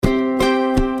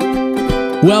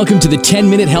Welcome to the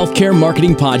 10-Minute Healthcare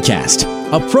Marketing Podcast,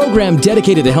 a program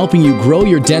dedicated to helping you grow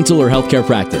your dental or healthcare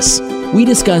practice. We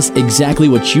discuss exactly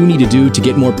what you need to do to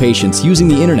get more patients using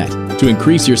the internet, to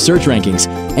increase your search rankings,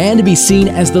 and to be seen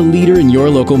as the leader in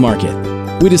your local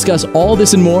market. We discuss all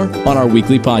this and more on our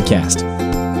weekly podcast.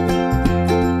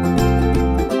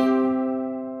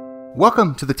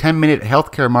 Welcome to the 10-Minute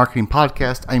Healthcare Marketing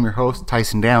Podcast. I'm your host,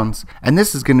 Tyson Downs, and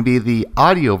this is going to be the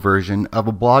audio version of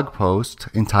a blog post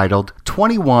entitled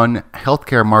 21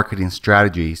 Healthcare Marketing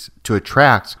Strategies to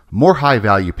Attract More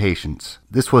High-Value Patients.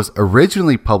 This was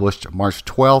originally published March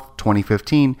 12,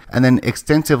 2015, and then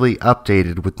extensively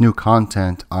updated with new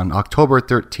content on October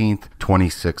 13,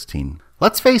 2016.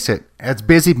 Let's face it, as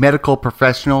busy medical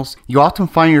professionals, you often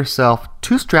find yourself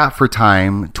too strapped for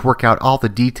time to work out all the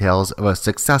details of a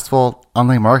successful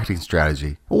online marketing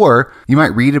strategy. Or you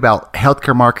might read about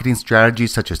healthcare marketing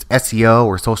strategies such as SEO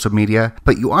or social media,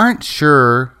 but you aren't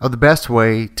sure of the best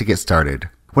way to get started.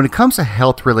 When it comes to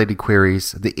health-related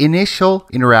queries, the initial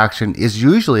interaction is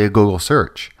usually a Google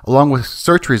search. Along with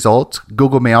search results,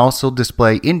 Google may also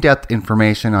display in-depth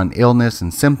information on illness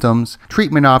and symptoms,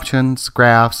 treatment options,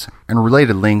 graphs, and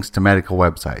related links to medical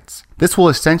websites. This will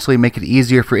essentially make it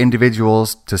easier for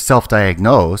individuals to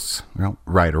self-diagnose,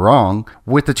 right or wrong,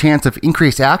 with the chance of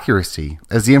increased accuracy,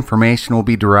 as the information will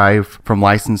be derived from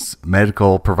licensed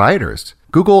medical providers.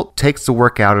 Google takes the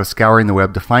work out of scouring the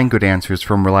web to find good answers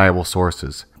from reliable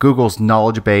sources. Google's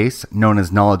knowledge base, known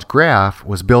as Knowledge Graph,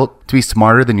 was built to be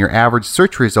smarter than your average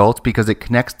search results because it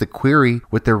connects the query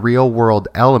with the real-world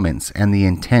elements and the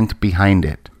intent behind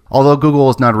it. Although Google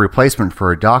is not a replacement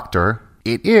for a doctor,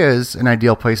 it is an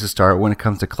ideal place to start when it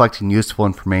comes to collecting useful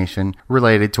information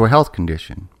related to a health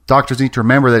condition. Doctors need to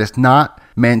remember that it's not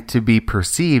meant to be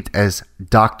perceived as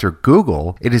Dr.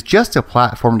 Google. It is just a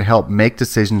platform to help make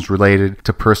decisions related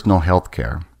to personal health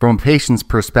care. From a patient's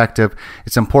perspective,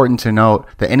 it's important to note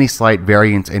that any slight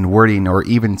variance in wording or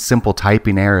even simple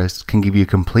typing errors can give you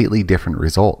completely different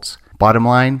results. Bottom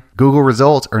line, Google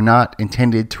results are not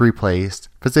intended to replace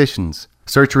physicians.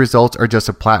 Search results are just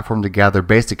a platform to gather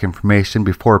basic information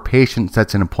before a patient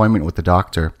sets an appointment with a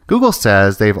doctor. Google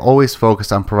says they've always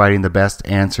focused on providing the best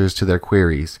answers to their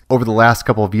queries. Over the last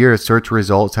couple of years, search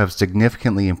results have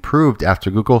significantly improved after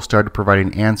Google started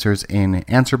providing answers in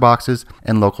answer boxes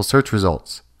and local search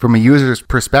results. From a user's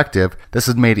perspective, this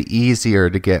has made it easier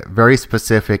to get very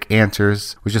specific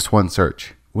answers with just one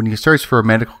search. When you search for a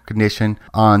medical condition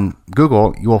on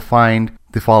Google, you will find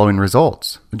the following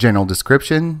results: a general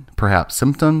description, perhaps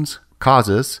symptoms,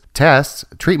 causes, tests,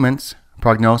 treatments,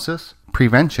 prognosis,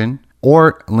 prevention,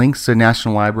 or links to the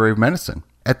National Library of Medicine.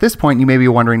 At this point, you may be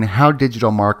wondering how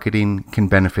digital marketing can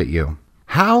benefit you.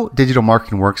 How digital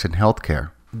marketing works in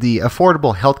healthcare. The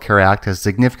Affordable Health Care Act has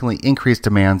significantly increased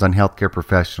demands on healthcare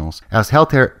professionals. As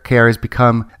healthcare care has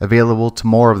become available to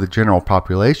more of the general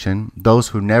population, those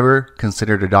who never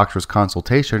considered a doctor's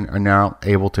consultation are now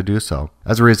able to do so.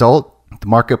 As a result, the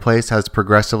marketplace has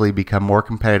progressively become more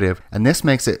competitive, and this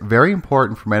makes it very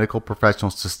important for medical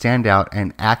professionals to stand out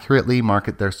and accurately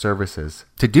market their services.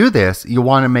 To do this, you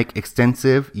want to make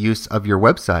extensive use of your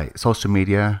website, social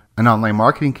media, and online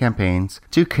marketing campaigns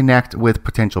to connect with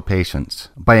potential patients.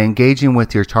 By engaging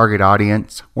with your target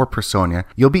audience or persona,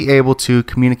 you'll be able to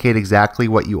communicate exactly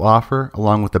what you offer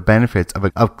along with the benefits of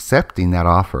accepting that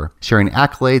offer. Sharing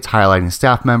accolades, highlighting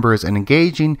staff members, and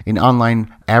engaging in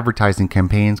online advertising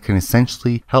campaigns can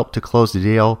essentially help to close the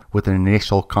deal with an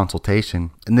initial consultation.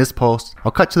 In this post,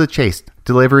 I'll cut to the chase,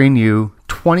 delivering you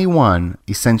 21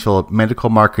 essential medical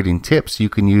marketing tips you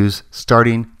can use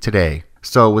starting today.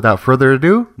 So without further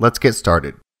ado, let's get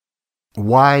started.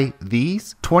 Why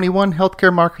these 21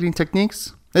 healthcare marketing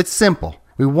techniques? It's simple.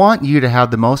 We want you to have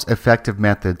the most effective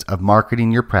methods of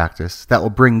marketing your practice that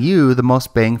will bring you the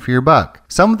most bang for your buck.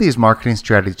 Some of these marketing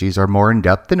strategies are more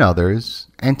in-depth than others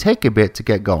and take a bit to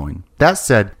get going. That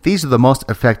said, these are the most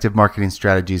effective marketing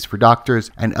strategies for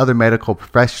doctors and other medical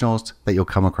professionals that you'll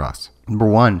come across. Number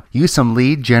 1, use some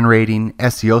lead generating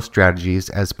SEO strategies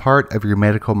as part of your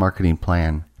medical marketing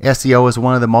plan. SEO is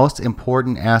one of the most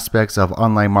important aspects of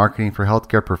online marketing for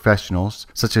healthcare professionals,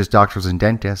 such as doctors and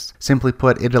dentists. Simply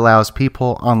put, it allows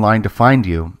people online to find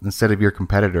you instead of your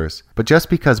competitors. But just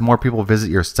because more people visit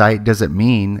your site doesn't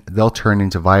mean they'll turn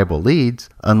into viable leads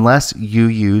unless you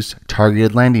use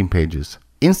targeted landing pages.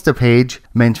 Instapage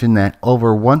mentioned that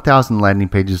over 1,000 landing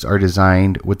pages are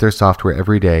designed with their software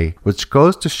every day, which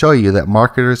goes to show you that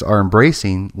marketers are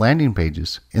embracing landing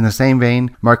pages. In the same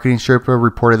vein, Marketing Sherpa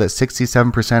reported that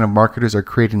 67% of marketers are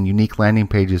creating unique landing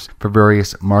pages for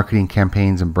various marketing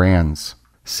campaigns and brands.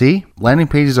 See, landing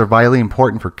pages are vitally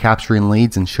important for capturing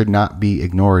leads and should not be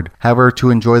ignored. However, to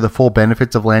enjoy the full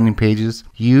benefits of landing pages,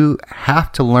 you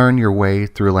have to learn your way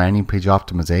through landing page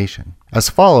optimization. As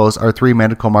follows are 3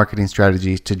 medical marketing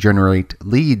strategies to generate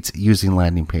leads using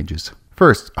landing pages.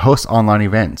 First, host online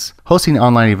events. Hosting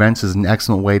online events is an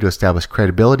excellent way to establish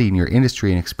credibility in your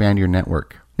industry and expand your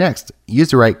network. Next,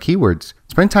 use the right keywords.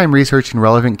 Spend time researching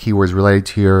relevant keywords related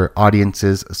to your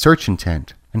audience's search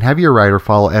intent, and have your writer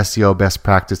follow SEO best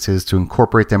practices to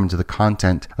incorporate them into the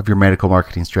content of your medical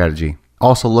marketing strategy.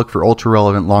 Also, look for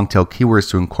ultra-relevant long-tail keywords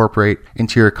to incorporate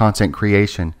into your content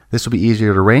creation. This will be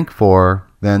easier to rank for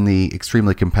than the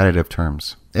extremely competitive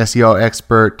terms. SEO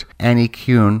expert Annie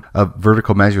Kuhn of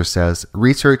Vertical Measure says,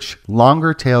 research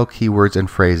longer tail keywords and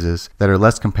phrases that are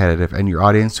less competitive and your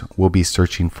audience will be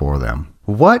searching for them.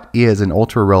 What is an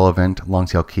ultra-relevant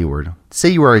long-tail keyword? Say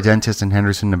you are a dentist in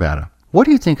Henderson, Nevada. What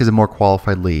do you think is a more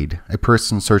qualified lead? A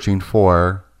person searching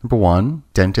for, number 1,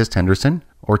 dentist Henderson,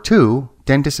 or 2,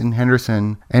 dentist in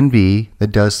Henderson NV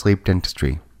that does sleep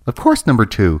dentistry? Of course, number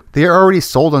 2. They are already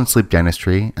sold on sleep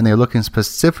dentistry, and they are looking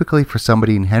specifically for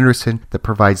somebody in Henderson that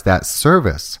provides that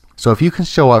service. So if you can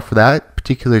show up for that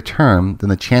particular term, then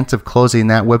the chance of closing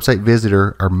that website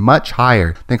visitor are much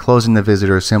higher than closing the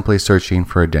visitor simply searching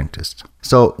for a dentist.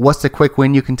 So what's the quick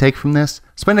win you can take from this?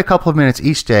 Spend a couple of minutes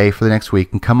each day for the next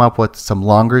week and come up with some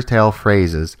longer tail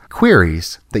phrases,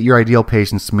 queries that your ideal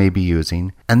patients may be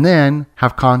using, and then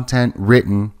have content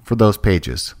written for those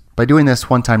pages. By doing this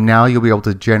one time now, you'll be able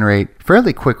to generate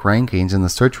fairly quick rankings in the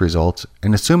search results,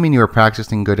 and assuming you are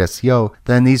practicing good SEO,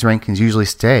 then these rankings usually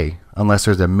stay unless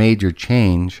there's a major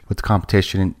change with the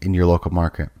competition in your local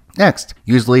market. Next,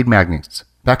 use lead magnets.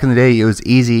 Back in the day, it was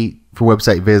easy for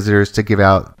website visitors to give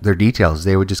out their details.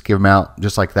 They would just give them out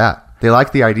just like that. They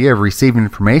liked the idea of receiving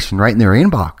information right in their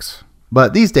inbox.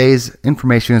 But these days,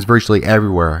 information is virtually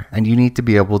everywhere, and you need to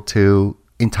be able to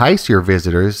entice your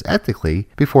visitors ethically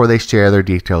before they share their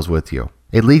details with you.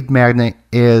 A lead magnet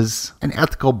is an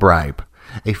ethical bribe,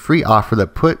 a free offer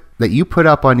that you put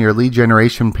up on your lead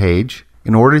generation page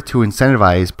in order to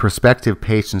incentivize prospective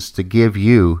patients to give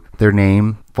you their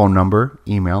name, phone number,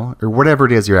 email, or whatever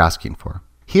it is you're asking for.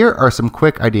 Here are some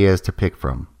quick ideas to pick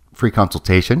from. Free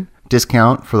consultation,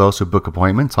 discount for those who book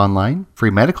appointments online,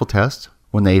 free medical test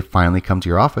when they finally come to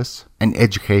your office, an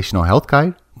educational health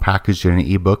guide, packaged in an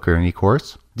ebook or an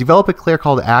e-course. Develop a clear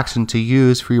call to action to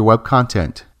use for your web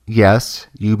content. Yes,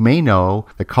 you may know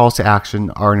that calls to action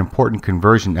are an important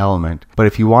conversion element, but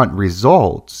if you want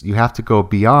results, you have to go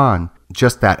beyond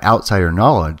just that outsider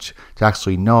knowledge to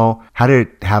actually know how to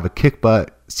have a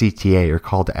kick-butt CTA or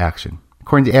call to action.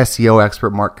 According to SEO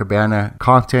expert Mark Cabana,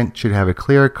 content should have a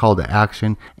clear call to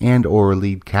action and or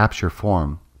lead capture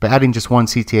form. But adding just one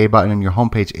CTA button on your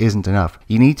homepage isn't enough.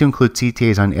 You need to include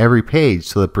CTAs on every page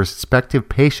so the prospective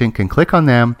patient can click on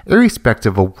them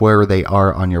irrespective of where they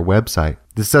are on your website.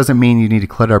 This doesn't mean you need to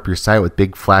clutter up your site with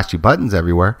big flashy buttons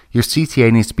everywhere. Your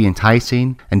CTA needs to be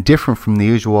enticing and different from the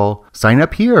usual sign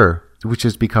up here, which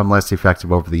has become less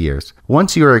effective over the years.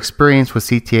 Once you are experienced with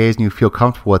CTAs and you feel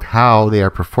comfortable with how they are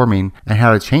performing and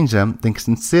how to change them, then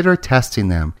consider testing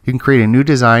them. You can create a new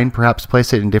design, perhaps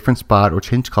place it in a different spot or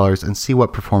change colors and see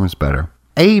what performs better.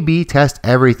 A/B test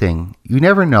everything. You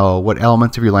never know what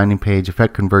elements of your landing page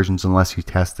affect conversions unless you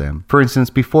test them. For instance,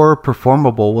 before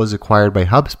Performable was acquired by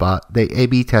HubSpot, they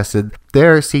A/B tested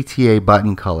their CTA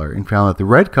button color and found that the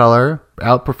red color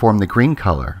outperformed the green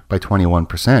color by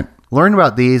 21%. Learn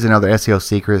about these and other SEO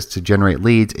secrets to generate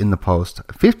leads in the post.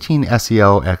 15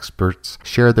 SEO experts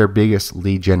share their biggest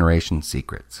lead generation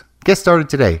secrets. Get started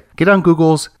today. Get on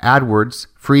Google's AdWords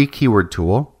free keyword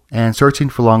tool and searching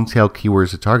for long tail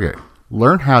keywords to target.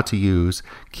 Learn how to use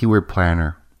Keyword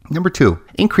Planner. Number 2,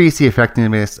 increase the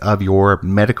effectiveness of your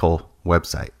medical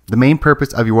website. The main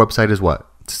purpose of your website is what?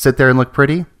 To sit there and look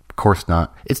pretty? Of course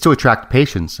not. It's to attract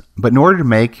patients. But in order to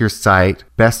make your site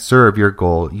best serve your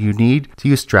goal, you need to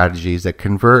use strategies that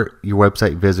convert your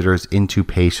website visitors into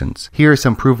patients. Here are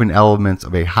some proven elements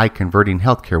of a high converting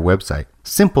healthcare website.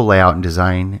 Simple layout and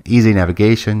design, easy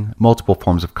navigation, multiple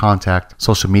forms of contact,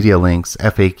 social media links,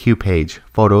 FAQ page,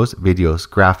 photos, videos,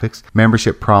 graphics,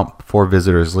 membership prompt before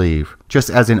visitors leave. Just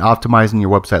as in optimizing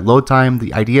your website load time,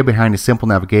 the idea behind a simple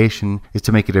navigation is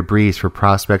to make it a breeze for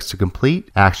prospects to complete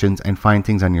actions and find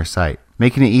things on your site.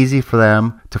 Making it easy for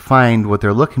them to find what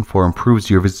they're looking for improves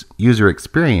your user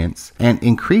experience and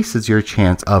increases your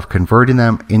chance of converting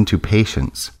them into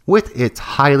patients. With its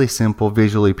highly simple,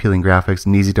 visually appealing graphics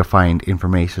and easy to find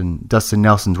information, Dustin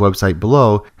Nelson's website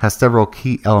below has several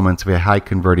key elements of a high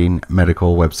converting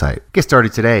medical website. Get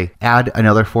started today. Add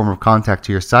another form of contact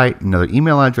to your site, another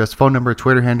email address, phone number,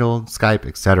 Twitter handle, Skype,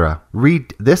 etc.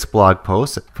 Read this blog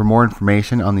post for more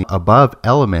information on the above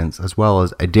elements as well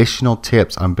as additional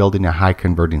tips on building a high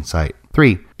converting site.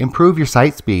 3. Improve your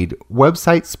site speed.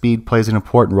 Website speed plays an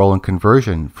important role in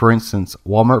conversion. For instance,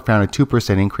 Walmart found a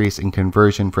 2% increase in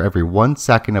conversion for every 1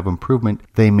 second of improvement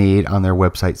they made on their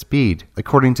website speed.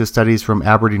 According to studies from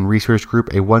Aberdeen Research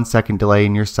Group, a 1 second delay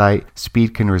in your site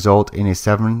speed can result in a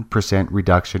 7%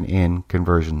 reduction in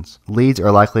conversions. Leads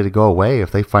are likely to go away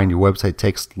if they find your website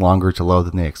takes longer to load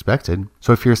than they expected.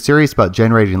 So if you're serious about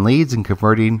generating leads and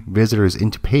converting visitors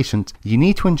into patients, you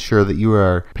need to ensure that you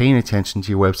are paying attention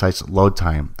to your website's load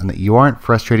time and that you aren't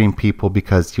frustrating people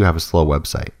because you have a slow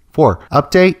website. 4.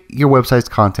 Update your website's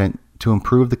content to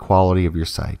improve the quality of your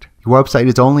site. Your website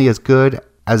is only as good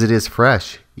as it is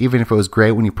fresh. Even if it was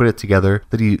great when you put it together,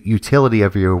 the utility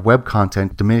of your web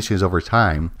content diminishes over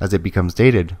time as it becomes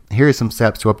dated. Here are some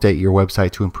steps to update your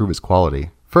website to improve its quality.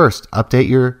 First, update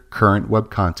your current web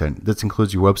content. This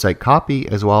includes your website copy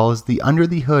as well as the under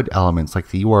the hood elements like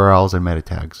the URLs and meta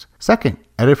tags. Second,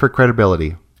 edit for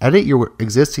credibility. Edit your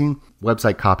existing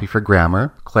website copy for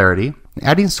grammar, clarity,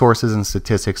 adding sources and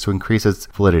statistics to increase its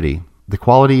validity. The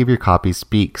quality of your copy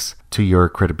speaks to your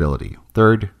credibility.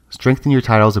 Third, strengthen your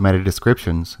titles and meta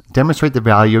descriptions. Demonstrate the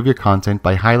value of your content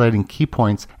by highlighting key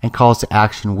points and calls to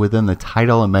action within the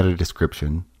title and meta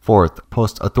description. Fourth,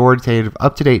 post authoritative,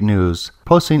 up-to-date news.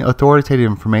 Posting authoritative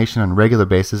information on a regular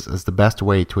basis is the best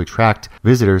way to attract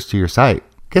visitors to your site.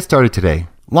 Get started today.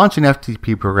 Launch an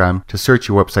FTP program to search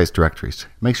your website's directories.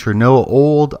 Make sure no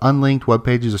old, unlinked web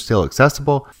pages are still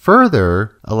accessible.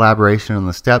 Further elaboration on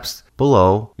the steps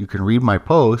below, you can read my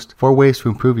post, 4 ways to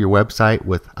improve your website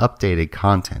with updated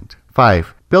content.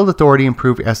 5. Build authority and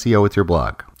improve SEO with your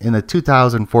blog. In the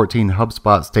 2014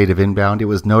 HubSpot State of Inbound, it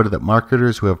was noted that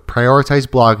marketers who have prioritized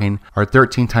blogging are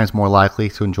 13 times more likely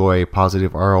to enjoy a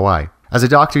positive ROI. As a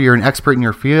doctor, you're an expert in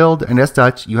your field, and as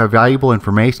such, you have valuable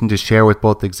information to share with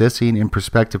both existing and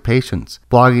prospective patients.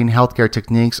 Blogging healthcare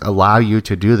techniques allow you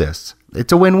to do this.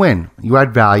 It's a win-win. You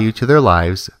add value to their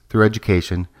lives through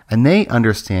education, and they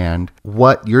understand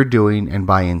what you're doing and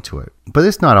buy into it. But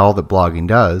it's not all that blogging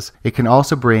does. It can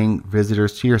also bring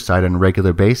visitors to your site on a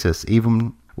regular basis,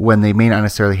 even when they may not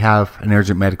necessarily have an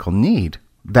urgent medical need.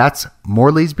 That's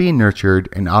more leads being nurtured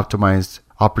and optimized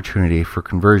opportunity for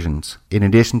conversions. In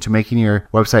addition to making your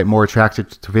website more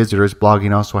attractive to visitors,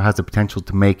 blogging also has the potential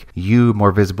to make you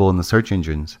more visible in the search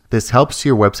engines. This helps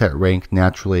your website rank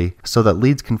naturally so that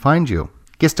leads can find you.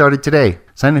 Get started today.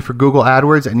 Sign up for Google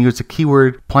AdWords and use the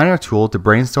keyword planner tool to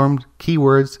brainstorm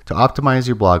keywords to optimize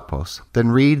your blog posts. Then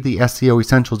read the SEO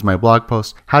Essentials of my blog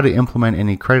post, how to implement an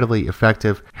incredibly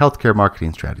effective healthcare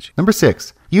marketing strategy. Number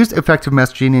 6, use effective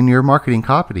messaging in your marketing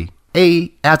copy.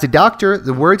 As a doctor,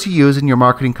 the words you use in your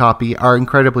marketing copy are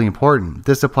incredibly important.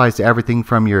 This applies to everything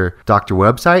from your doctor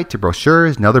website to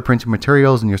brochures and other printed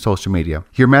materials and your social media.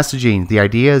 Your messaging, the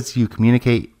ideas you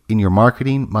communicate in your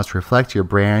marketing, must reflect your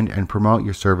brand and promote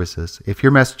your services. If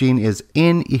your messaging is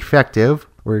ineffective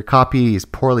or your copy is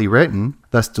poorly written,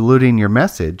 thus diluting your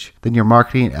message, then your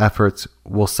marketing efforts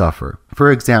will suffer. For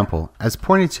example, as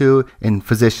pointed to in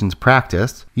physician's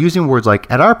practice, using words like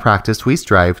 "at our practice we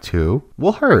strive to"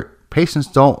 will hurt. Patients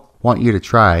don't want you to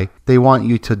try, they want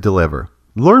you to deliver.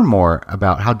 Learn more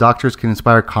about how doctors can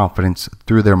inspire confidence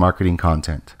through their marketing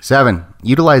content. 7.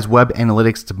 Utilize web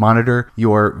analytics to monitor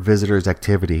your visitors'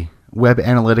 activity. Web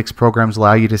analytics programs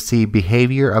allow you to see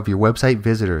behavior of your website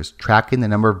visitors, tracking the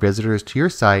number of visitors to your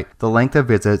site, the length of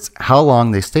visits, how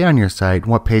long they stay on your site,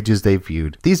 and what pages they've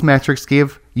viewed. These metrics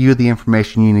give you the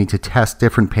information you need to test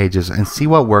different pages and see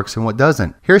what works and what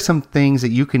doesn't. Here are some things that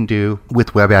you can do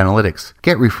with web analytics.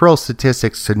 Get referral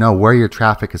statistics to know where your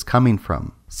traffic is coming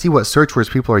from. See what search words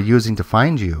people are using to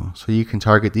find you so you can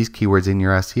target these keywords in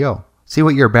your SEO. See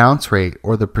what your bounce rate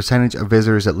or the percentage of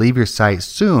visitors that leave your site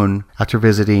soon after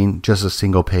visiting just a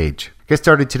single page. Get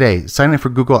started today. Sign up for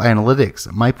Google Analytics,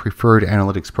 my preferred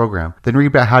analytics program. Then read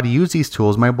about how to use these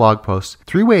tools in my blog posts.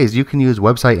 3 ways you can use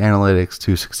website analytics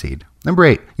to succeed. Number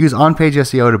 8, use on-page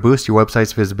SEO to boost your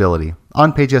website's visibility.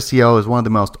 On-page SEO is one of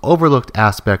the most overlooked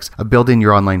aspects of building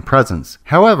your online presence.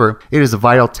 However, it is a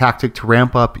vital tactic to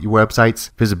ramp up your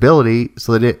website's visibility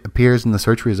so that it appears in the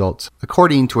search results.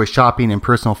 According to a shopping and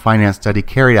personal finance study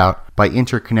carried out by by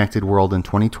Interconnected World in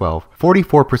 2012,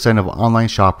 44% of online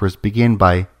shoppers begin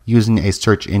by using a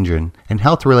search engine, and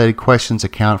health-related questions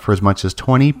account for as much as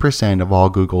 20% of all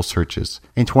Google searches.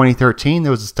 In 2013, there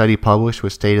was a study published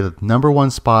which stated that the number one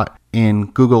spot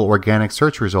in Google organic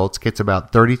search results gets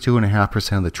about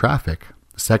 32.5% of the traffic.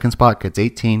 The second spot gets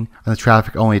 18%, and the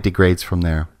traffic only degrades from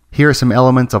there. Here are some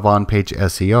elements of on-page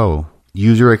SEO.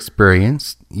 User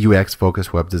experience,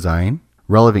 UX-focused web design,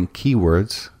 relevant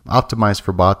keywords, optimized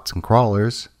for bots and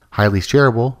crawlers, highly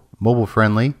shareable,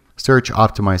 mobile-friendly,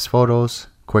 search-optimized photos,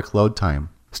 quick load time.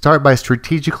 Start by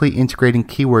strategically integrating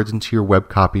keywords into your web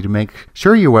copy to make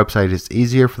sure your website is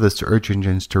easier for the search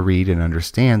engines to read and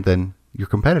understand than your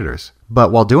competitors.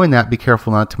 But while doing that, be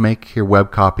careful not to make your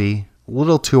web copy a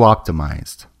little too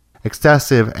optimized.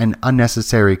 Excessive and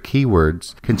unnecessary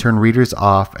keywords can turn readers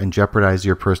off and jeopardize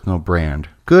your personal brand.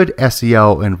 Good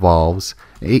SEO involves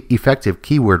effective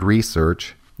keyword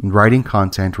research, writing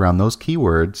content around those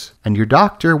keywords, and your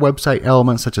doctor website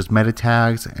elements such as meta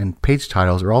tags and page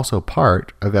titles are also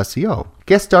part of SEO.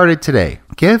 Get started today.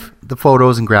 Give the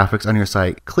photos and graphics on your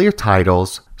site clear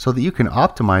titles so that you can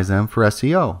optimize them for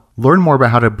SEO. Learn more about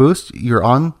how to boost your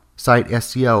on-site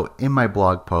SEO in my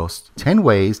blog post, 10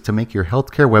 ways to make your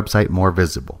healthcare website more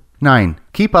visible. 9.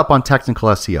 Keep up on technical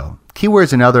SEO.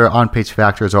 Keywords and other on-page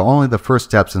factors are only the first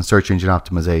steps in search engine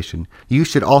optimization. You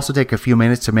should also take a few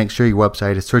minutes to make sure your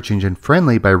website is search engine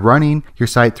friendly by running your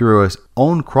site through its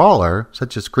own crawler,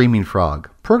 such as Screaming Frog.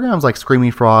 Programs like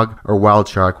Screaming Frog or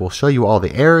Wireshark will show you all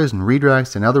the errors and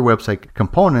redirects and other website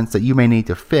components that you may need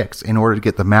to fix in order to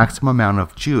get the maximum amount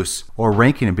of juice or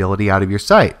ranking ability out of your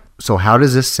site. So how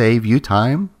does this save you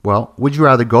time? Well, would you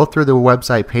rather go through the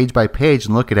website page by page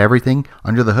and look at everything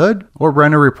under the hood, or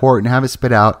run a report and have it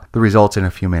spit out the results in a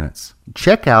few minutes?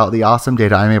 Check out the awesome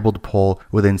data I'm able to pull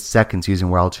within seconds using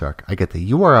Wireshark. I get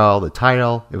the URL, the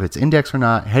title, if it's indexed or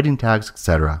not, heading tags,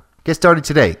 etc. Get started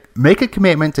today. Make a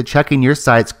commitment to checking your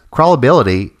site's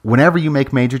crawlability whenever you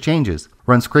make major changes.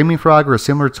 Run Screaming Frog or a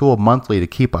similar tool monthly to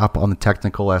keep up on the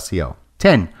technical SEO.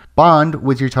 10. Bond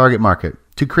with your target market.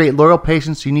 To create loyal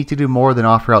patients, you need to do more than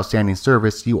offer outstanding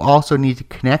service. You also need to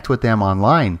connect with them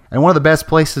online. And one of the best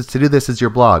places to do this is your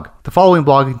blog. The following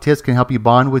blogging tips can help you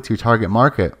bond with your target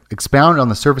market. Expound on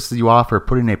the services you offer,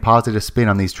 putting a positive spin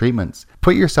on these treatments.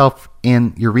 Put yourself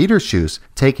in your reader's shoes,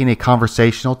 taking a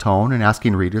conversational tone and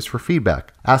asking readers for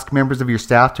feedback. Ask members of your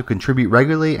staff to contribute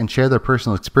regularly and share their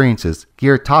personal experiences.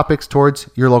 Gear topics towards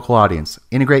your local audience.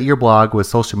 Integrate your blog with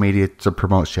social media to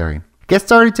promote sharing. Get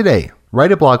started today.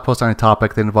 Write a blog post on a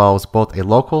topic that involves both a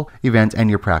local event and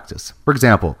your practice. For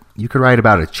example, you could write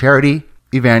about a charity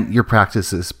event your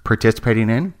practice is participating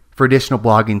in. For additional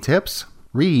blogging tips,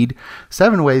 read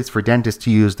 7 ways for dentists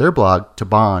to use their blog to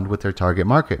bond with their target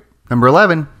market. Number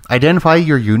 11, identify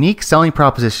your unique selling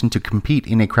proposition to compete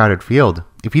in a crowded field.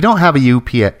 If you don't have a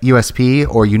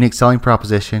USP or unique selling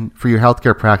proposition for your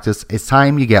healthcare practice, it's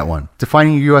time you get one.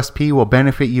 Defining your USP will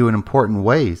benefit you in important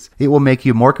ways. It will make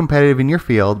you more competitive in your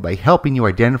field by helping you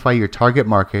identify your target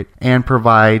market and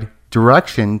provide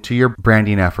direction to your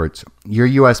branding efforts. Your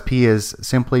USP is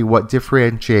simply what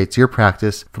differentiates your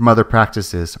practice from other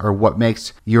practices or what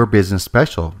makes your business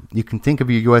special. You can think of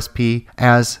your USP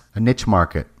as a niche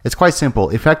market. It's quite simple.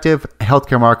 Effective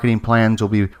healthcare marketing plans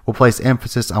will place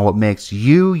emphasis on what makes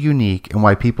you unique and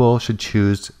why people should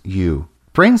choose you.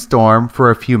 Brainstorm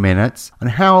for a few minutes on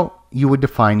how you would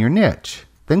define your niche.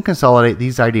 Then consolidate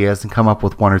these ideas and come up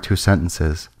with 1 or 2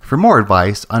 sentences. For more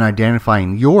advice on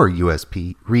identifying your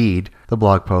USP, read the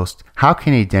blog post, How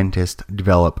Can a Dentist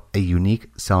Develop a Unique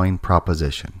Selling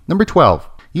Proposition? Number 12,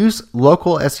 use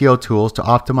local SEO tools to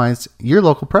optimize your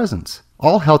local presence.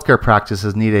 All healthcare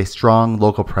practices need a strong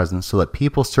local presence so that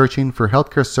people searching for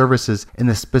healthcare services in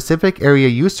the specific area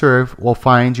you serve will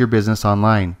find your business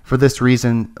online. For this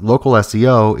reason, local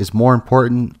SEO is more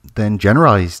important than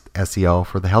generalized SEO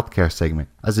for the healthcare segment.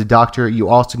 As a doctor, you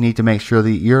also need to make sure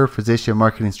that your physician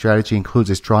marketing strategy includes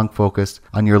a strong focus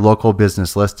on your local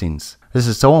business listings. This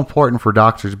is so important for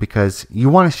doctors because you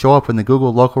want to show up in the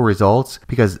Google local results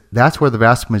because that's where the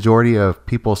vast majority of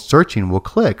people searching will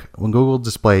click when Google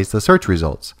displays the search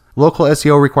results. Local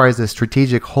SEO requires a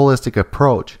strategic, holistic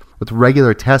approach with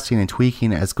regular testing and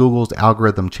tweaking as Google's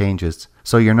algorithm changes.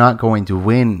 So you're not going to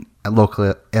win at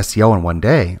local SEO in one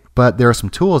day, but there are some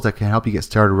tools that can help you get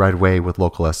started right away with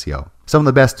local SEO. Some of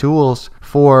the best tools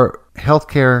for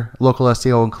healthcare local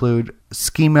SEO include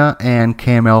Schema and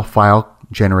KML File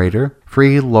Generator,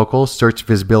 Free Local Search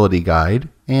Visibility Guide,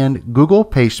 and Google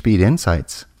PageSpeed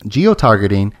Insights.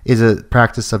 Geotargeting is a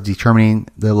practice of determining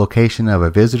the location of a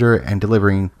visitor and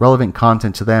delivering relevant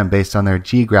content to them based on their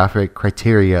geographic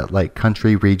criteria like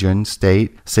country, region,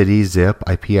 state, city, zip,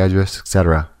 IP address,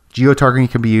 etc. Geotargeting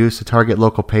can be used to target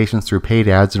local patients through paid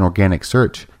ads and organic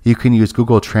search. You can use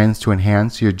Google Trends to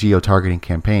enhance your geotargeting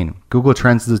campaign. Google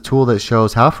Trends is a tool that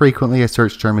shows how frequently a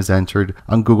search term is entered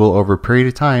on Google over a period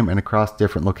of time and across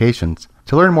different locations.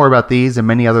 To learn more about these and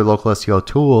many other local SEO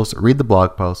tools, read the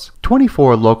blog post,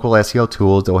 24 local SEO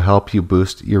tools that will help you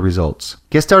boost your results.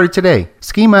 Get started today.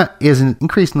 Schema is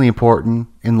increasingly important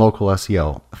in local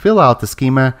SEO. Fill out the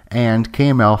schema and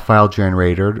KML file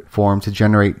generator form to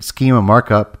generate schema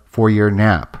markup for your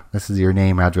NAP. This is your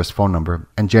name, address, phone number,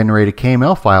 and generate a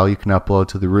KML file you can upload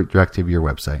to the root directory of your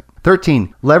website.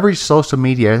 13. Leverage social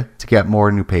media to get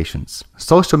more new patients.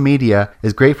 Social media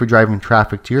is great for driving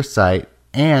traffic to your site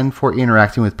and for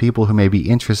interacting with people who may be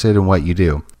interested in what you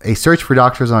do. A search for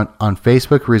doctors on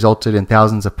Facebook resulted in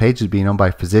thousands of pages being owned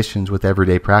by physicians with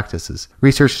everyday practices.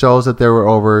 Research shows that there were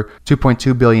over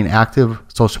 2.2 billion active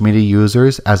social media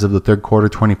users as of the third quarter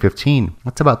 2015.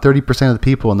 That's about 30% of the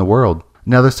people in the world.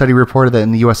 Another study reported that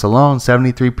in the US alone,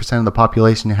 73% of the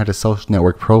population had a social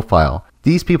network profile.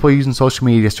 These people are using social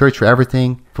media to search for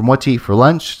everything from what to eat for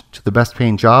lunch to the best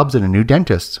paying jobs and a new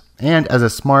dentist. And as a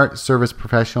smart service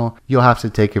professional, you'll have to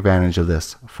take advantage of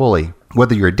this fully.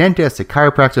 Whether you're a dentist, a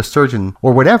chiropractor, surgeon,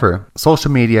 or whatever,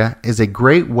 social media is a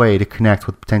great way to connect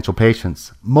with potential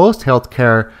patients. Most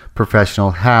healthcare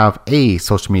professionals have a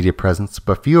social media presence,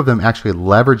 but few of them actually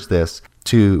leverage this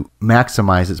to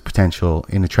maximize its potential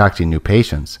in attracting new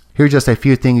patients. Here are just a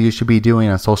few things you should be doing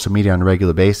on social media on a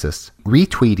regular basis.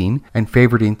 Retweeting and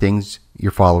favoriting things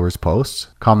your followers post,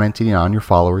 commenting on your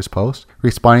followers posts,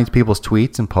 responding to people's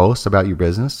tweets and posts about your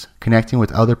business, connecting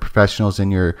with other professionals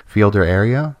in your field or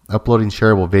area, uploading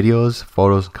shareable videos,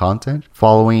 photos, and content,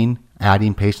 following,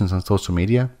 adding patients on social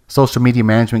media. Social media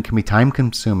management can be time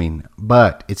consuming,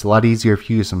 but it's a lot easier if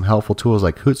you use some helpful tools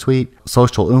like Hootsuite,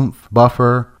 Social Oomph,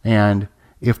 Buffer, and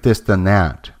If This Then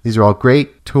That. These are all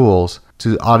great tools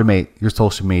to automate your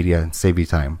social media and save you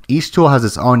time. Each tool has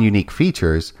its own unique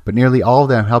features, but nearly all of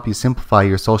them help you simplify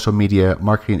your social media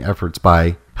marketing efforts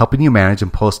by helping you manage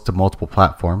and post to multiple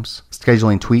platforms,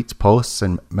 scheduling tweets, posts,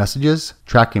 and messages,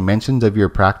 tracking mentions of your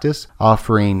practice,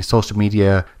 offering social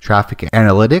media traffic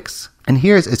analytics. And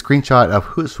here's a screenshot of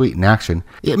Hootsuite in action.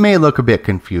 It may look a bit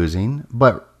confusing,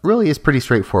 but really is pretty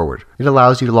straightforward. It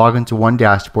allows you to log into one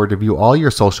dashboard to view all your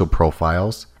social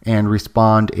profiles and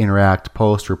respond, interact,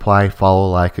 post, reply, follow,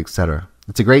 like, etc.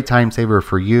 It's a great time saver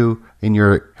for you in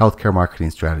your healthcare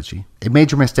marketing strategy. A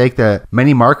major mistake that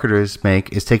many marketers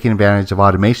make is taking advantage of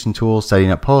automation tools,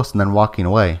 setting up posts, and then walking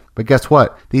away. But guess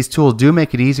what? These tools do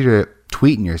make it easier to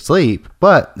tweet in your sleep,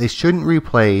 but they shouldn't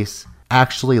replace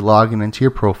actually logging into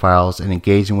your profiles and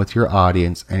engaging with your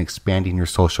audience and expanding your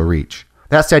social reach.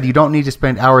 That said, you don't need to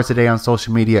spend hours a day on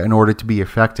social media in order to be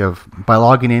effective. By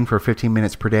logging in for 15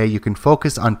 minutes per day, you can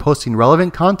focus on posting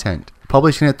relevant content,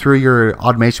 publishing it through your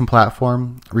automation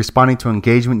platform, responding to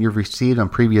engagement you've received on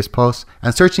previous posts,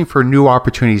 and searching for new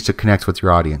opportunities to connect with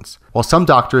your audience. While some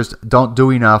doctors don't do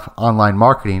enough online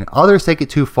marketing, others take it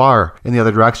too far in the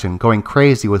other direction, going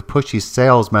crazy with pushy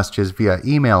sales messages via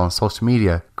email and social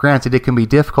media. Granted, it can be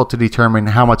difficult to determine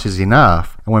how much is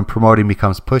enough and when promoting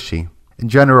becomes pushy. In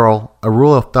general, a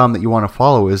rule of thumb that you want to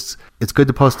follow is it's good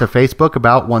to post to Facebook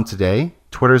about once a day.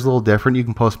 Twitter's a little different. You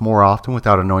can post more often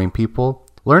without annoying people.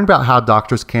 Learn about how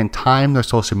doctors can time their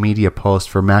social media posts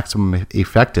for maximum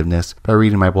effectiveness by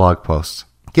reading my blog posts.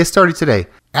 Get started today.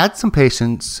 Add some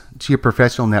patients to your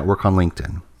professional network on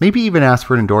LinkedIn. Maybe even ask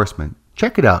for an endorsement.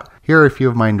 Check it out. Here are a few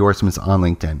of my endorsements on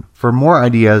LinkedIn. For more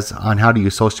ideas on how to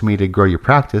use social media to grow your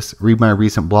practice, read my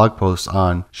recent blog posts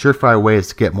on surefire ways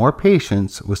to get more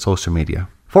patients with social media.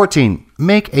 14.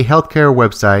 Make a healthcare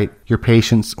website your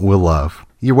patients will love.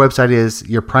 Your website is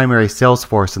your primary sales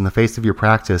force in the face of your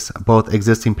practice. Both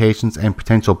existing patients and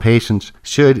potential patients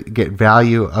should get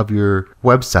value of your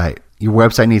website. Your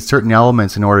website needs certain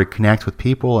elements in order to connect with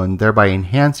people and thereby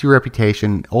enhance your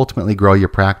reputation and ultimately grow your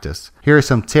practice. Here are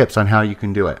some tips on how you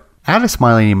can do it. Add a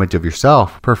smiling image of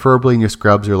yourself, preferably in your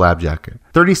scrubs or lab jacket.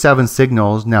 37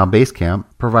 Signals, now Basecamp,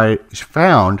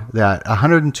 found that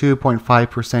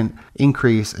 102.5%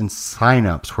 increase in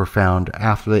signups were found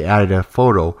after they added a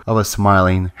photo of a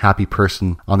smiling, happy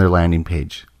person on their landing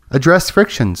page. Address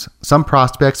frictions. Some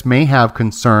prospects may have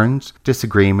concerns,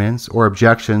 disagreements, or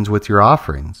objections with your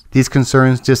offerings. These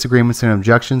concerns, disagreements, and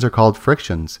objections are called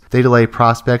frictions. They delay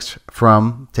prospects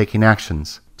from taking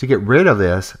actions. To get rid of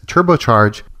this,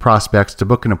 turbocharge prospects to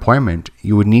book an appointment,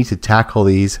 you would need to tackle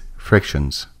these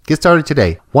frictions. Get started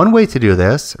today. One way to do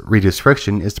this, reduce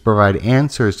friction, is to provide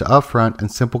answers to upfront and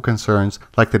simple concerns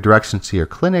like the directions to your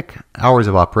clinic, hours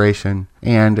of operation,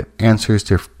 and answers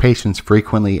to patients'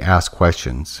 frequently asked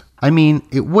questions. I mean,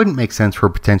 it wouldn't make sense for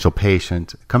a potential patient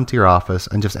to come to your office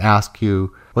and just ask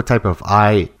you what type of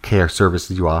eye care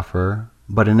services you offer,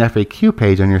 but an FAQ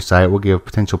page on your site will give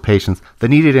potential patients the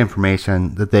needed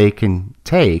information that they can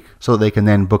take so they can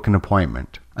then book an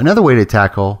appointment. Another way to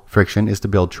tackle friction is to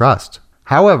build trust.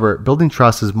 However, building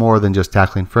trust is more than just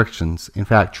tackling frictions. In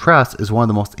fact, trust is one of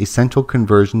the most essential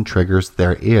conversion triggers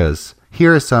there is.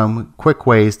 Here are some quick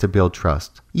ways to build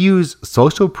trust. Use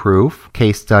social proof,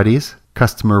 case studies,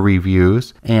 customer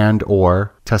reviews,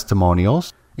 and/or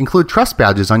testimonials. Include trust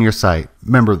badges on your site,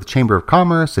 member of the Chamber of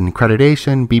Commerce, and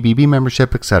accreditation, BBB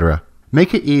membership, etc.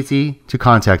 Make it easy to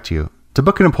contact you. To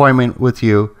book an appointment with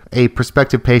you, a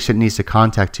prospective patient needs to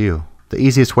contact you. The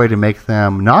easiest way to make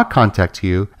them not contact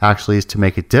you actually is to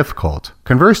make it difficult.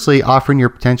 Conversely, offering your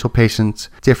potential patients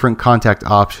different contact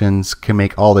options can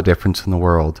make all the difference in the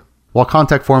world. While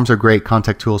contact forms are great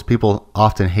contact tools, people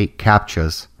often hate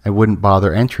CAPTCHAs and wouldn't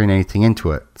bother entering anything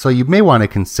into it. So you may want to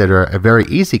consider a very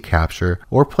easy capture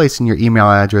or placing your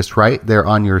email address right there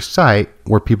on your site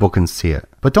where people can see it.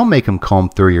 But don't make them comb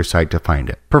through your site to find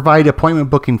it. Provide appointment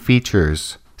booking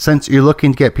features. Since you're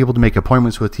looking to get people to make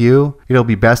appointments with you, it'll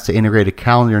be best to integrate a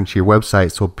calendar into your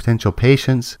website so potential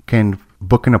patients can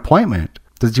book an appointment.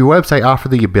 Does your website offer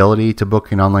the ability to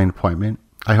book an online appointment?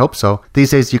 I hope so. These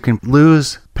days you can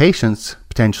lose patients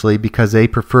potentially because they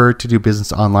prefer to do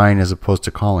business online as opposed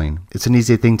to calling. It's an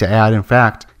easy thing to add. In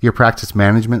fact, your practice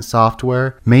management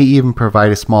software may even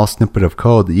provide a small snippet of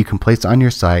code that you can place on your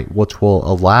site, which will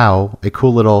allow a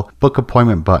cool little book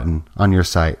appointment button on your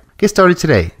site. Get started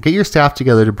today. Get your staff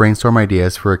together to brainstorm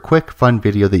ideas for a quick, fun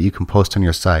video that you can post on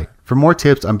your site. For more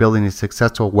tips on building a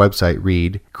successful website,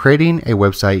 read Creating a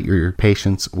Website Your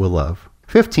Patients Will Love.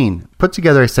 15. Put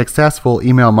together a successful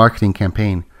email marketing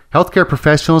campaign. Healthcare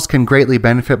professionals can greatly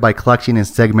benefit by collecting and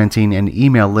segmenting an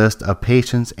email list of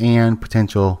patients and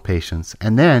potential patients,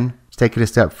 and then take it a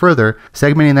step further,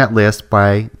 segmenting that list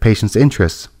by patients'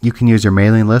 interests. You can use your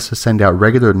mailing list to send out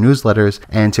regular newsletters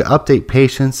and to update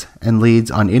patients and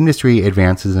leads on industry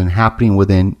advances and happening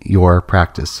within your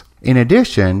practice. In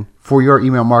addition, for your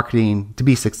email marketing to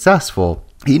be successful,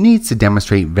 it needs to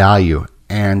demonstrate value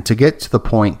and to get to the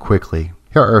point quickly.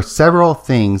 Here are several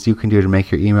things you can do to make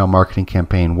your email marketing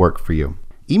campaign work for you.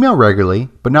 Email regularly,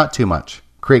 but not too much.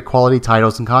 Create quality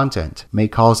titles and content.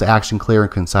 Make calls to action clear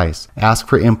and concise. Ask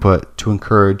for input to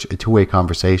encourage a two-way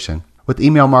conversation. With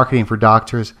email marketing for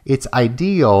doctors, it's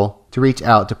ideal to reach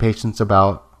out to patients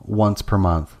about once per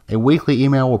month. A weekly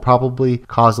email will probably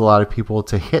cause a lot of people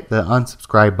to hit the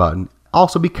unsubscribe button.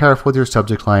 Also be careful with your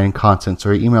subject line and content so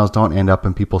your emails don't end up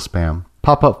in people's spam.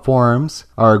 Pop-up forums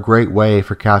are a great way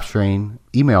for capturing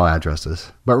email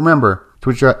addresses. But remember,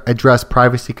 to address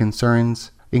privacy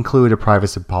concerns, include a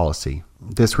privacy policy.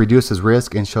 This reduces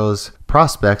risk and shows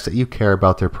prospects that you care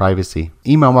about their privacy.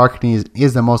 Email marketing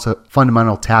is the most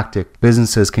fundamental tactic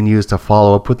businesses can use to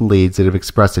follow up with leads that have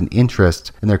expressed an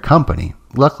interest in their company.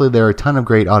 Luckily, there are a ton of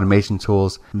great automation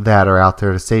tools that are out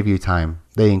there to save you time.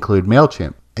 They include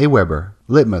MailChimp, Aweber,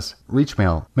 Litmus,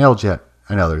 ReachMail, MailJet,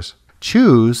 and others.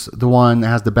 Choose the one that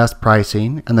has the best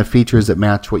pricing and the features that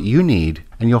match what you need,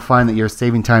 and you'll find that you're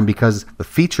saving time because the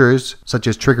features such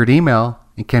as triggered email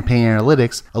and campaign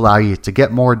analytics allow you to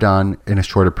get more done in a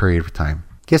shorter period of time.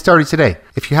 Get started today.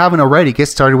 If you haven't already, get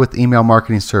started with the email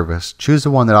marketing service. Choose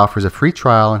the one that offers a free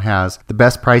trial and has the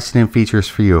best pricing and features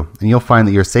for you, and you'll find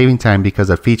that you're saving time because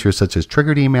of features such as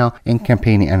triggered email and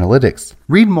campaign analytics.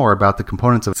 Read more about the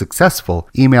components of a successful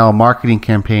email marketing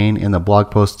campaign in the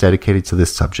blog post dedicated to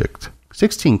this subject.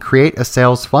 16. Create a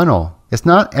sales funnel. It's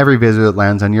not every visitor that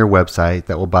lands on your website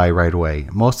that will buy right away.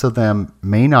 Most of them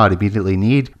may not immediately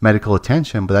need medical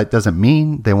attention, but that doesn't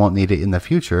mean they won't need it in the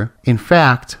future. In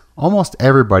fact, almost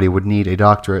everybody would need a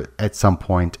doctor at some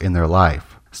point in their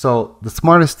life. So the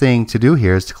smartest thing to do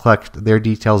here is to collect their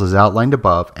details as outlined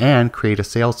above and create a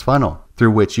sales funnel through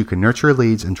which you can nurture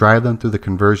leads and drive them through the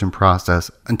conversion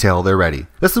process until they're ready.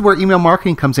 This is where email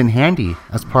marketing comes in handy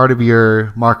as part of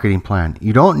your marketing plan.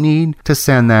 You don't need to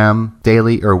send them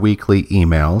daily or weekly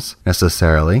emails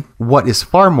necessarily. What is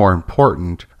far more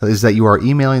important is that you are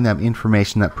emailing them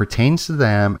information that pertains to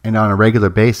them and on a regular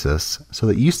basis so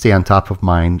that you stay on top of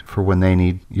mind for when they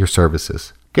need your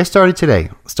services. Get started today.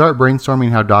 Start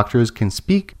brainstorming how doctors can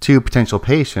speak to potential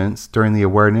patients during the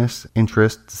awareness,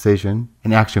 interest, decision,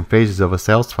 and action phases of a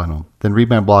sales funnel. Then read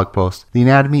my blog post, The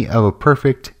Anatomy of a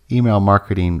Perfect Email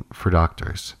Marketing for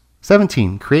Doctors.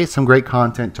 17. Create some great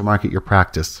content to market your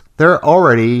practice. There are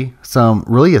already some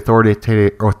really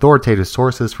authoritative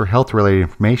sources for health-related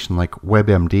information like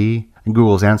WebMD and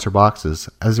Google's answer boxes.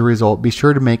 As a result, be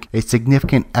sure to make a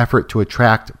significant effort to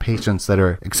attract patients that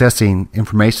are accessing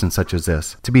information such as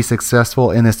this. To be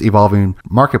successful in this evolving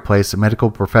marketplace,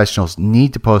 medical professionals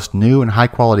need to post new and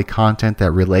high-quality content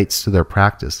that relates to their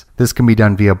practice. This can be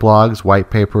done via blogs,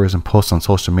 white papers, and posts on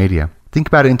social media. Think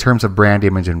about it in terms of brand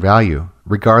image and value.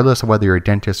 Regardless of whether you're a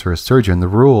dentist or a surgeon, the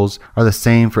rules are the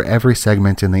same for every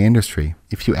segment in the industry.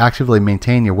 If you actively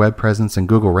maintain your web presence and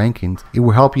Google rankings, it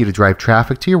will help you to drive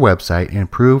traffic to your website and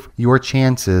improve your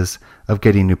chances of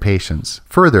getting new patients.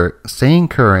 Further, staying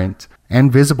current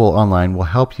and visible online will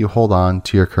help you hold on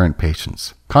to your current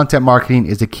patients. Content marketing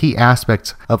is a key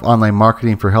aspect of online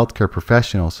marketing for healthcare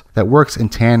professionals that works in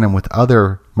tandem with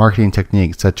other marketing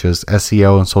techniques such as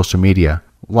SEO and social media.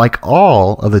 Like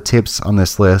all of the tips on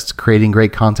this list, creating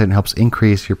great content helps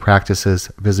increase your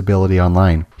practice's visibility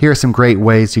online. Here are some great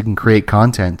ways you can create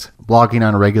content: blogging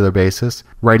on a regular basis,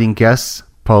 writing guest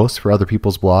posts for other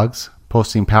people's blogs,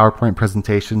 posting PowerPoint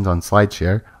presentations on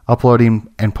SlideShare, uploading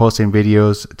and posting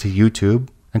videos to YouTube,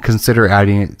 and consider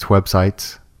adding it to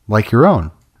websites like your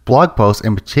own. Blog posts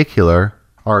in particular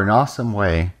are an awesome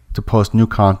way to post new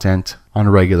content on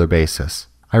a regular basis.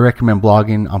 I recommend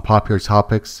blogging on popular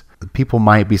topics people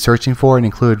might be searching for and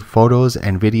include photos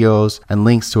and videos and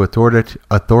links to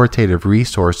authoritative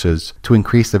resources to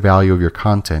increase the value of your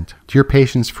content. Do your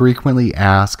patients frequently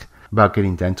ask about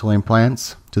getting dental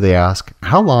implants? Do they ask,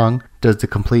 how long does the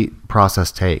complete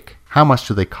process take? How much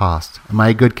do they cost? Am I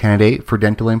a good candidate for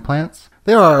dental implants?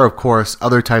 There are, of course,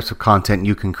 other types of content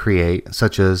you can create,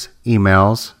 such as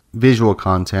emails, visual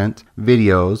content,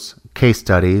 videos, case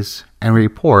studies, and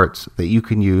reports that you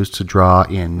can use to draw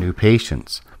in new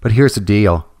patients. But here's the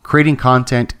deal. Creating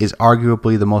content is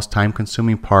arguably the most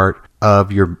time-consuming part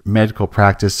of your medical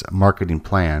practice marketing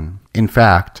plan. In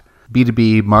fact,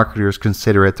 B2B marketers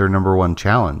consider it their number one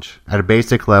challenge. At a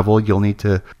basic level, you'll need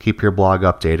to keep your blog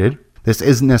updated. This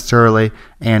isn't necessarily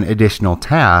an additional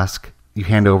task you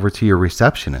hand over to your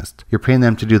receptionist. You're paying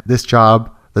them to do this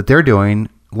job that they're doing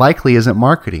likely isn't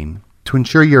marketing. To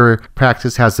ensure your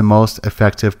practice has the most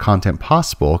effective content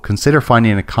possible, consider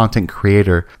finding a content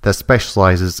creator that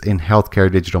specializes in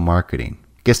healthcare digital marketing.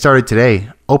 Get started today.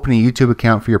 Open a YouTube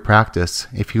account for your practice.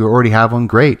 If you already have one,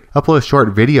 great. Upload a short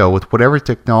video with whatever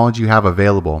technology you have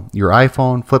available, your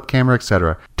iPhone, flip camera,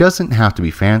 etc. Doesn't have to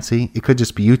be fancy. It could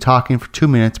just be you talking for 2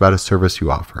 minutes about a service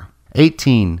you offer.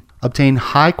 18. Obtain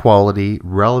high quality,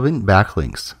 relevant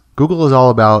backlinks. Google is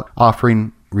all about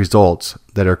offering results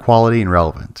that are quality and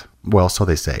relevant. Well, so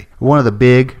they say. One of the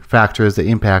big factors that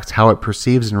impacts how it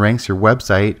perceives and ranks your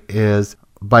website is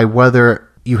by whether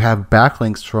you have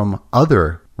backlinks from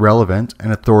other relevant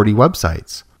and authority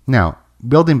websites. Now,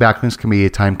 building backlinks can be a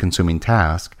time-consuming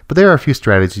task, but there are a few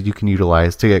strategies you can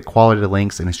utilize to get quality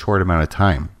links in a short amount of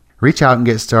time. Reach out and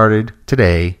get started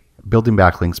today building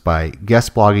backlinks by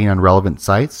guest blogging on relevant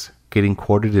sites, getting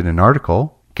quoted in an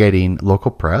article, getting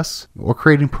local press, or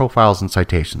creating profiles and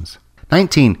citations.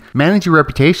 19. Manage your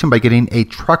reputation by getting a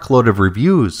truckload of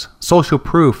reviews. Social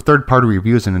proof, third-party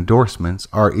reviews, and endorsements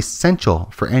are essential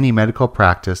for any medical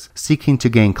practice seeking to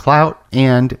gain clout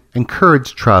and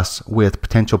encourage trust with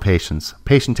potential patients.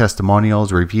 Patient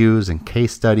testimonials, reviews, and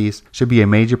case studies should be a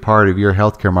major part of your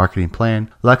healthcare marketing plan.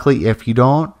 Luckily, if you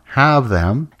don't have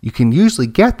them, you can usually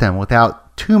get them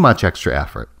without too much extra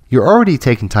effort. You're already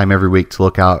taking time every week to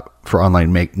look out for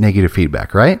online negative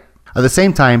feedback, right? At the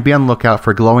same time, be on the lookout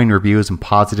for glowing reviews and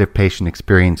positive patient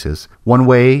experiences. One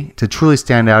way to truly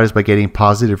stand out is by getting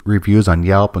positive reviews on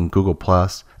Yelp and Google+,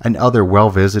 and other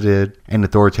well-visited and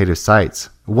authoritative sites.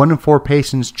 1 in 4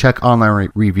 patients check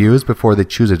online reviews before they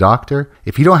choose a doctor.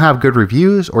 If you don't have good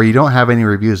reviews or you don't have any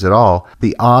reviews at all,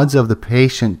 the odds of the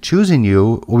patient choosing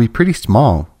you will be pretty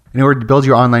small. In order to build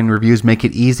your online reviews, make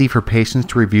it easy for patients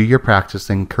to review your practice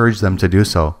and encourage them to do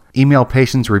so. Email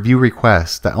patients review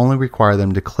requests that only require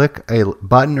them to click a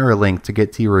button or a link to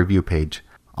get to your review page.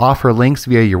 Offer links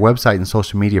via your website and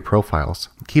social media profiles.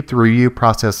 Keep the review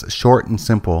process short and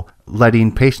simple,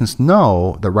 letting patients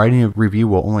know that writing a review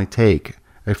will only take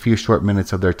a few short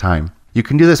minutes of their time. You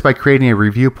can do this by creating a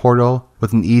review portal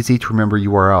with an easy-to-remember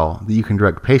URL that you can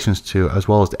direct patients to, as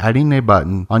well as adding a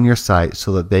button on your site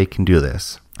so that they can do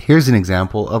this. Here's an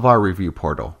example of our review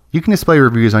portal. You can display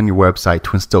reviews on your website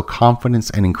to instill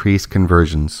confidence and increase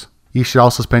conversions. You should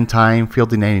also spend time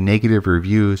fielding any negative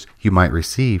reviews you might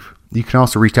receive. You can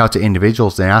also reach out to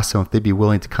individuals and ask them if they'd be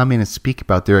willing to come in and speak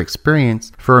about their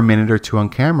experience for a minute or two on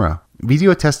camera.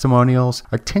 Video testimonials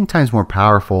are 10 times more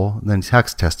powerful than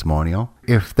text testimonial.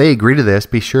 If they agree to this,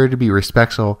 be sure to be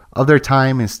respectful of their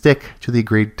time and stick to the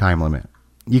agreed time limit.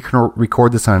 You can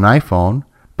record this on an iPhone,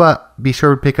 but be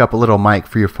sure to pick up a little mic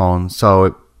for your phone so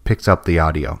it picks up the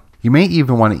audio. You may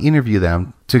even want to interview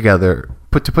them together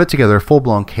put together a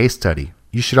full-blown case study.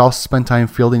 You should also spend time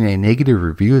fielding any negative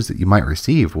reviews that you might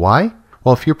receive. Why?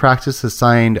 Well, if your practice is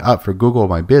signed up for Google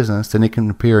My Business, then it can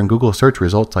appear in Google search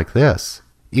results like this.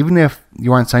 Even if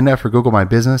you aren't signed up for Google My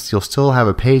Business, you'll still have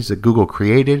a page that Google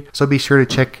created, so be sure to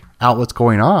check out what's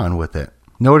going on with it.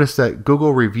 Notice that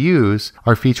Google reviews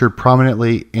are featured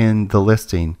prominently in the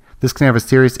listing. This can have a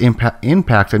serious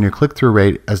impact on your click-through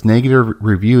rate, as negative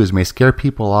reviews may scare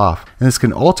people off, and this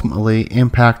can ultimately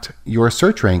impact your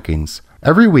search rankings.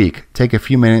 Every week, take a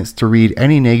few minutes to read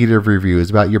any negative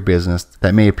reviews about your business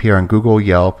that may appear on Google,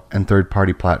 Yelp, and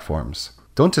third-party platforms.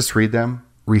 Don't just read them,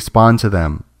 respond to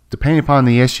them. Depending upon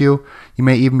the issue, you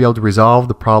may even be able to resolve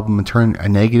the problem and turn a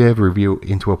negative review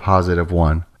into a positive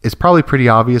one. It's probably pretty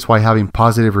obvious why having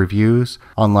positive reviews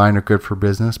online are good for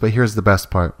business, but here's the best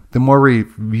part. The more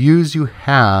reviews you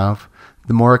have,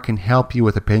 the more it can help you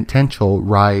with a potential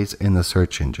rise in the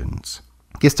search engines.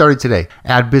 Get started today.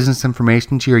 Add business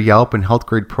information to your Yelp and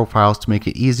HealthGrade profiles to make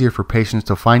it easier for patients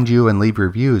to find you and leave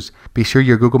reviews. Be sure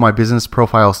your Google My Business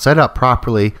profile is set up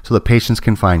properly so that patients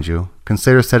can find you.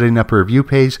 Consider setting up a review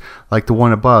page like the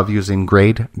one above using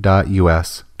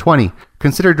grade.us. 20.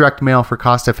 Consider direct mail for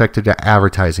cost-effective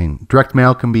advertising. Direct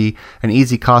mail can be an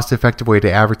easy, cost-effective way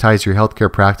to advertise your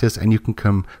healthcare practice, and you can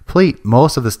complete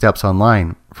most of the steps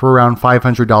online. For around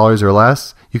 $500 or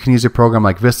less, you can use a program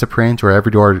like Vistaprint or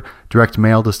Everydoor Direct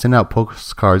Mail to send out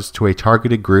postcards to a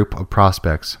targeted group of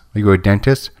prospects. Are you a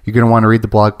dentist? You're going to want to read the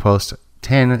blog post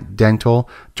 10 Dental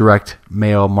Direct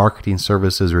Mail Marketing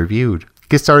Services Reviewed.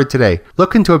 Get started today.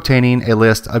 Look into obtaining a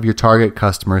list of your target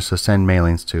customers to send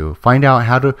mailings to. Find out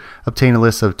how to obtain a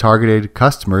list of targeted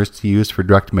customers to use for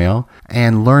direct mail,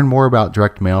 and learn more about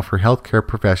direct mail for healthcare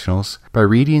professionals by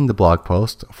reading the blog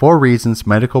post, 4 Reasons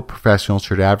Medical Professionals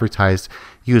Should Advertise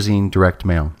Using Direct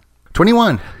Mail.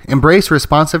 21. Embrace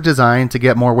responsive design to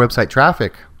get more website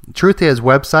traffic. The truth is,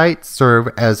 websites serve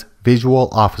as visual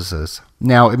offices.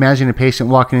 Now, imagine a patient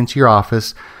walking into your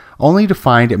office only to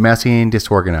find it messy and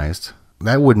disorganized.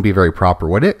 That wouldn't be very proper,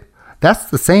 would it? That's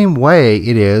the same way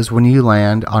it is when you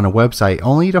land on a website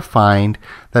only to find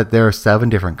that there are 7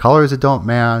 different colors that don't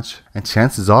match, and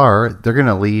chances are they're going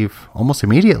to leave almost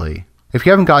immediately. If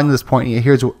you haven't gotten to this point yet,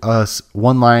 here's a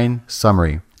one-line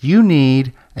summary. You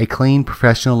need a clean,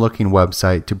 professional-looking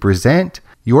website to present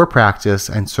your practice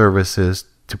and services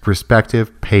to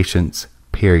prospective patients,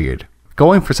 period.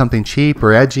 Going for something cheap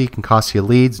or edgy can cost you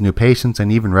leads, new patients,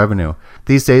 and even revenue.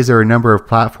 These days, there are a number of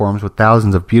platforms with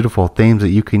thousands of beautiful themes that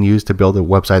you can use to build a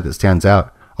website that stands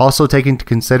out. Also, take into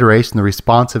consideration the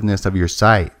responsiveness of your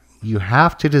site. You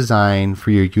have to design for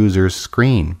your user's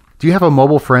screen. Do you have a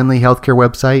mobile-friendly healthcare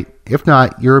website? If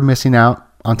not, you're missing out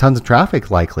on tons of traffic,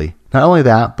 likely. Not only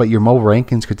that, but your mobile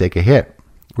rankings could take a hit.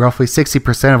 Roughly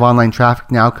 60% of online traffic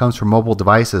now comes from mobile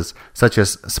devices, such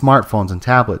as smartphones and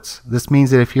tablets. This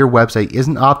means that if your website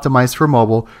isn't optimized for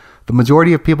mobile, the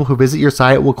majority of people who visit your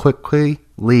site will quickly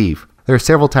leave. There are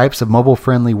several types of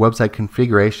mobile-friendly website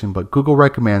configuration, but Google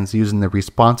recommends using the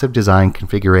responsive design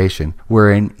configuration,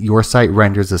 wherein your site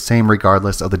renders the same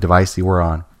regardless of the device you are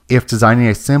on. If designing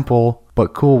a simple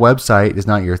but cool website is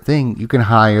not your thing, you can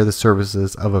hire the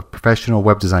services of a professional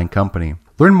web design company.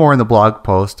 Learn more in the blog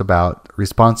post about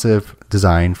responsive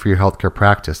design for your healthcare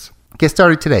practice. Get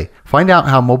started today. Find out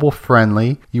how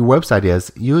mobile-friendly your website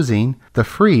is using the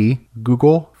free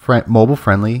Google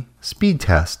Mobile-Friendly Speed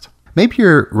Test. Maybe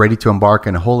you're ready to embark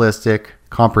on a holistic,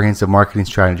 comprehensive marketing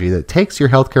strategy that takes your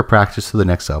healthcare practice to the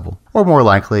next level. Or more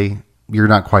likely, you're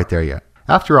not quite there yet.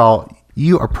 After all,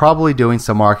 you are probably doing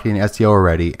some marketing SEO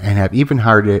already and have even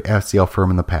hired an SEO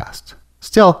firm in the past.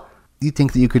 Still, you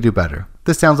think that you could do better.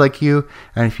 This sounds like you,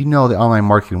 and if you know that online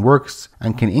marketing works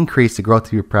and can increase the growth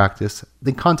of your practice,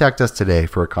 then contact us today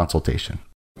for a consultation.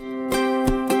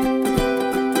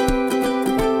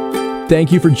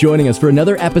 Thank you for joining us for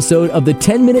another episode of the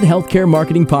 10-Minute Healthcare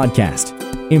Marketing Podcast.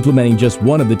 Implementing just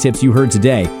one of the tips you heard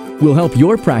today will help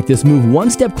your practice move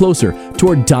one step closer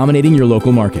toward dominating your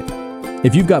local market.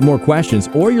 If you've got more questions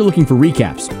or you're looking for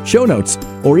recaps, show notes,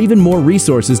 or even more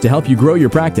resources to help you grow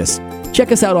your practice,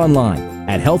 check us out online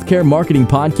at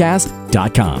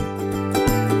healthcaremarketingpodcast.com.